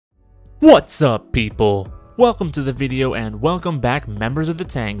What's up, people? Welcome to the video and welcome back, members of the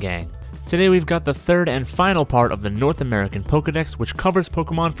Tang Gang. Today we've got the third and final part of the North American Pokedex, which covers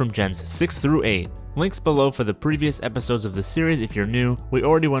Pokemon from Gens 6 through 8. Links below for the previous episodes of the series if you're new. We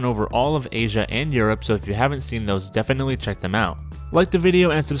already went over all of Asia and Europe, so if you haven't seen those, definitely check them out. Like the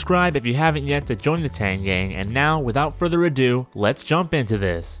video and subscribe if you haven't yet to join the Tang Gang, and now, without further ado, let's jump into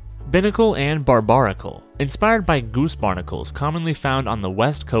this. Binnacle and Barbaracle. Inspired by goose barnacles commonly found on the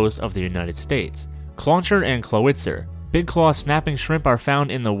west coast of the United States. Clauncher and Clowitzer. Big claw snapping shrimp are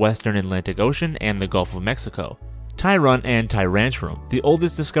found in the western Atlantic Ocean and the Gulf of Mexico. Tyrunt and Tyrantrum. The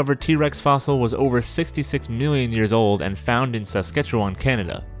oldest discovered T-Rex fossil was over 66 million years old and found in Saskatchewan,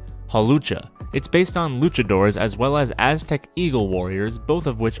 Canada. Hawlucha. It's based on luchadors as well as Aztec eagle warriors, both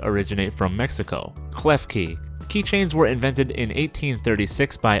of which originate from Mexico. Klefki. Keychains were invented in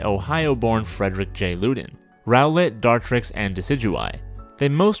 1836 by Ohio-born Frederick J. Loudon. Rowlet, Dartrix, and Decidui. They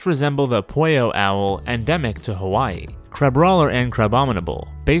most resemble the Pueo owl, endemic to Hawaii. Crabrawler and Crabominable,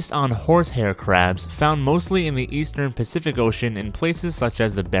 based on horsehair crabs found mostly in the eastern Pacific Ocean in places such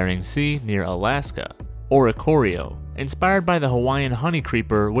as the Bering Sea near Alaska. Oricorio, inspired by the Hawaiian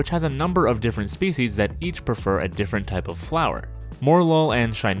honeycreeper, which has a number of different species that each prefer a different type of flower. Morlul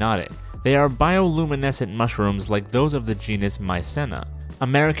and Shinotic. They are bioluminescent mushrooms like those of the genus Mycena.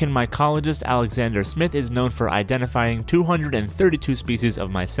 American mycologist Alexander Smith is known for identifying 232 species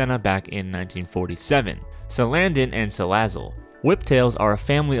of Mycena back in 1947. Salandin and Salazzle. Whiptails are a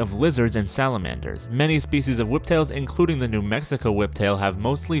family of lizards and salamanders. Many species of whiptails, including the New Mexico whiptail, have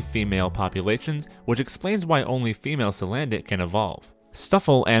mostly female populations, which explains why only female Salandit can evolve.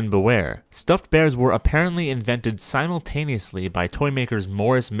 Stuffle and Beware. Stuffed bears were apparently invented simultaneously by toy makers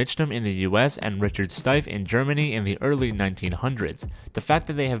Morris Mitchum in the US and Richard Steiff in Germany in the early 1900s. The fact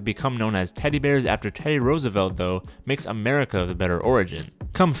that they have become known as teddy bears after Teddy Roosevelt, though, makes America the better origin.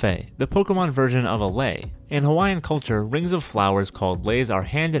 Comfey, the Pokemon version of a lei. In Hawaiian culture, rings of flowers called leis are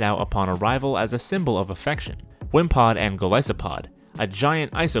handed out upon arrival as a symbol of affection. Wimpod and Golisopod. A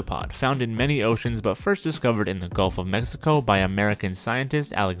giant isopod found in many oceans but first discovered in the Gulf of Mexico by American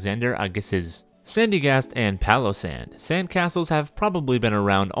scientist Alexander Agassiz. Sandygast and Palosand. Sandcastles have probably been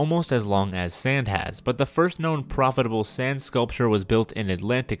around almost as long as sand has, but the first known profitable sand sculpture was built in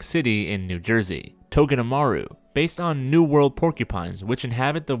Atlantic City in New Jersey. Togedemaru, based on New World porcupines which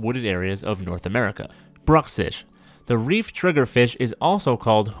inhabit the wooded areas of North America. Bruxish. The reef triggerfish is also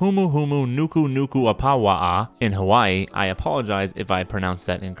called Humu Humu Nuku Nuku Apawa'a in Hawaii. I apologize if I pronounced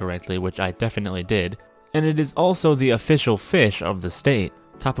that incorrectly, which I definitely did. And it is also the official fish of the state.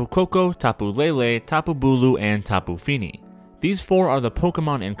 Tapu Koko, Tapu Lele, Tapu Bulu, and Tapu Fini. These four are the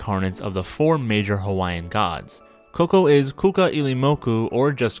Pokemon incarnates of the four major Hawaiian gods. Koko is Kuka Ilimoku,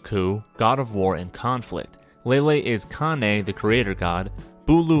 or just Ku, god of war and conflict. Lele is Kane, the creator god.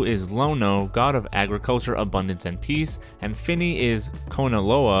 Bulu is Lono, god of agriculture, abundance, and peace, and Fini is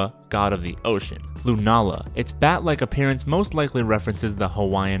Konaloa, god of the ocean. Lunala. Its bat-like appearance most likely references the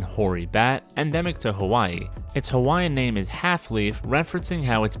Hawaiian hoary bat, endemic to Hawaii. Its Hawaiian name is Half-Leaf, referencing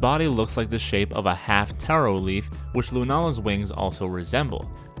how its body looks like the shape of a half-taro leaf, which Lunala's wings also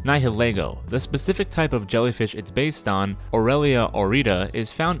resemble. Nihilego. The specific type of jellyfish it's based on, Aurelia aurita,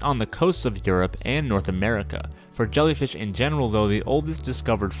 is found on the coasts of Europe and North America. For jellyfish in general though, the oldest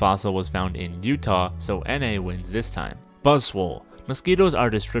discovered fossil was found in Utah, so NA wins this time. Buzzswole. Mosquitoes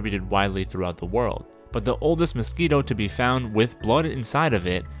are distributed widely throughout the world, but the oldest mosquito to be found with blood inside of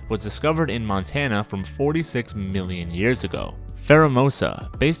it was discovered in Montana from 46 million years ago. Pheromosa,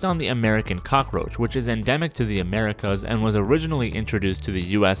 based on the American cockroach, which is endemic to the Americas and was originally introduced to the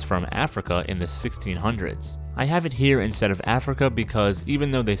US from Africa in the 1600s. I have it here instead of Africa because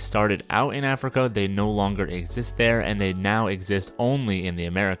even though they started out in Africa, they no longer exist there and they now exist only in the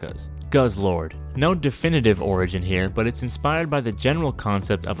Americas. Guzzlord. No definitive origin here, but it's inspired by the general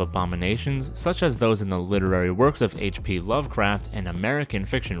concept of abominations, such as those in the literary works of H.P. Lovecraft, an American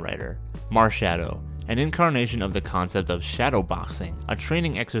fiction writer. Marshadow. An incarnation of the concept of shadowboxing, a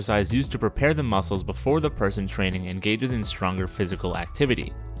training exercise used to prepare the muscles before the person training engages in stronger physical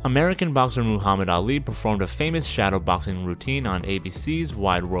activity. American boxer Muhammad Ali performed a famous shadowboxing routine on ABC's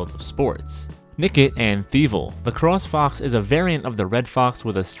Wide World of Sports. Nickit and Thievel. The cross fox is a variant of the red fox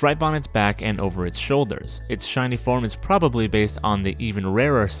with a stripe on its back and over its shoulders. Its shiny form is probably based on the even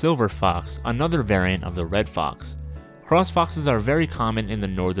rarer silver fox, another variant of the red fox. Cross foxes are very common in the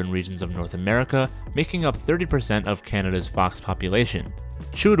northern regions of North America, making up 30% of Canada's fox population.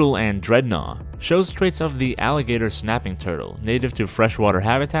 Choodle and Dreadnought shows traits of the alligator snapping turtle, native to freshwater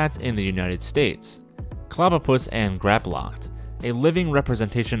habitats in the United States. Clobopus and Graplocked. a living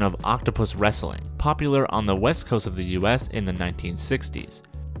representation of octopus wrestling, popular on the west coast of the US in the 1960s.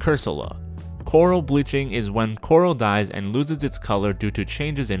 Cursula. Coral bleaching is when coral dies and loses its color due to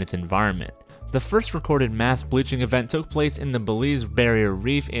changes in its environment. The first recorded mass bleaching event took place in the Belize Barrier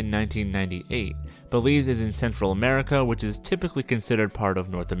Reef in 1998. Belize is in Central America, which is typically considered part of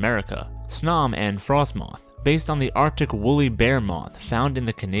North America. Snom and frost moth, based on the Arctic woolly bear moth found in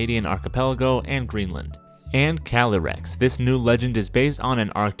the Canadian archipelago and Greenland. And Calyrex. This new legend is based on an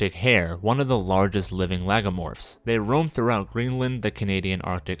Arctic hare, one of the largest living lagomorphs. They roam throughout Greenland, the Canadian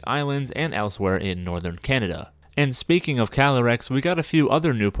Arctic islands, and elsewhere in northern Canada. And speaking of Calyrex, we got a few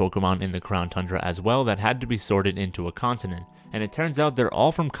other new Pokemon in the Crown Tundra as well that had to be sorted into a continent, and it turns out they're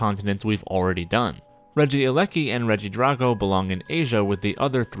all from continents we've already done. Regieleki and Regidrago belong in Asia with the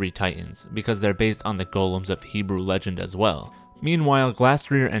other 3 Titans, because they're based on the golems of Hebrew legend as well. Meanwhile,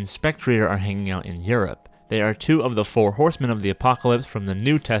 Glastrier and Spectrier are hanging out in Europe. They are 2 of the 4 horsemen of the apocalypse from the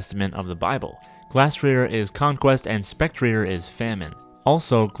New Testament of the Bible. Glastrier is conquest and Spectrier is famine.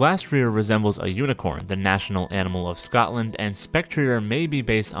 Also, Glastrier resembles a unicorn, the national animal of Scotland, and Spectrier may be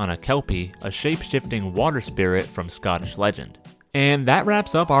based on a kelpie, a shape-shifting water spirit from Scottish legend. And that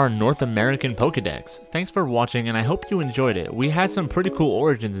wraps up our North American Pokedex. Thanks for watching and I hope you enjoyed it. We had some pretty cool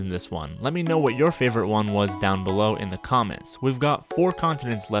origins in this one. Let me know what your favorite one was down below in the comments. We've got 4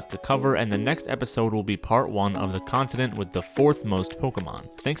 continents left to cover and the next episode will be part 1 of the continent with the 4th most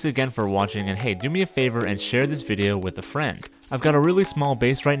Pokemon. Thanks again for watching and hey, do me a favor and share this video with a friend. I've got a really small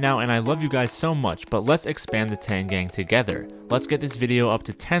base right now and I love you guys so much, but let's expand the Tang Gang together. Let's get this video up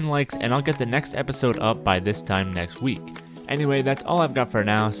to 10 likes and I'll get the next episode up by this time next week. Anyway, that's all I've got for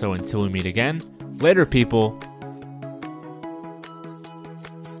now, so until we meet again, later people!